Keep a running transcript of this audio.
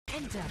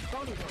enter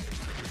Bollywood.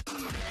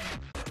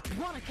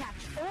 Wanna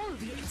catch all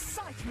the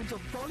excitement of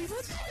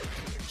Bollywood?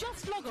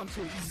 Just log on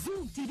to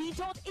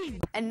zoomtv.in.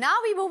 And now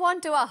we move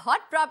on to a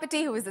hot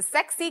property who is the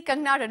sexy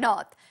Kangana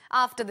Ranaut.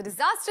 After the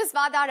disastrous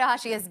Vada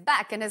Raha, she is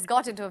back and has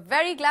got into a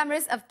very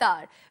glamorous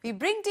avatar. We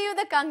bring to you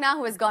the Kangna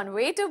who has gone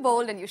way too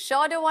bold, and you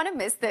sure don't want to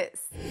miss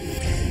this.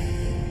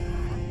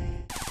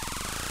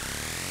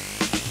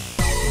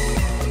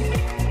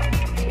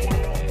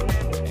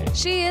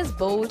 She is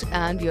bold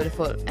and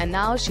beautiful, and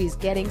now she's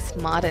getting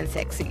smart and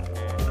sexy.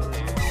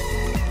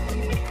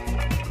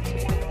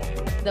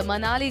 The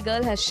Manali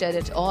girl has shed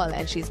it all,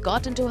 and she's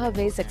got into her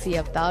very sexy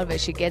avatar where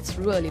she gets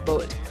really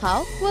bold.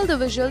 How? Well, the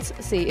visuals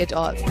say it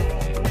all.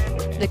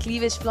 The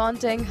cleavage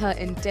flaunting, her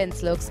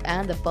intense looks,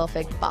 and the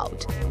perfect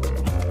pout.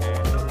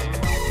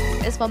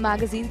 इस for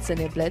magazine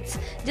cine Blitz,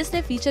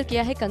 जिसने feature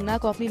किया है कंगना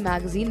को अपनी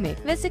magazine में,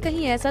 वैसे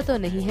कहीं ऐसा तो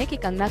नहीं है कि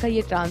कंगना का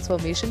ये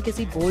ट्रांसफॉर्मेशन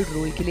किसी बोल्ड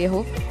रोल के लिए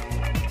हो।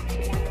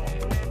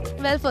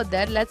 Well, for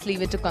that, let's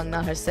leave it to Kangna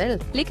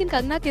herself. लेकिन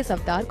कंगना के इस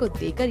अवतार को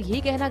देखकर ये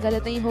कहना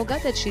गलत नहीं होगा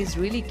that she's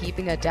really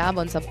keeping a tab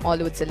on some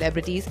Hollywood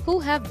celebrities who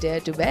have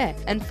dared to wear,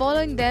 and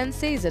following them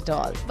says it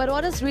all. But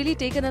what has really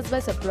taken us by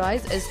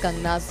surprise is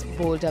Kangna's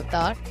bold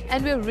avatar,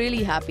 and we're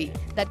really happy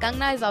that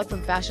Kangna is out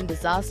from fashion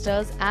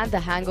disasters and the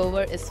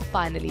hangover is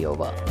finally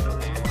over.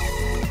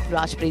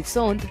 Rajpreet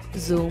Sondh,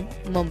 Zoom,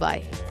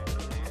 Mumbai.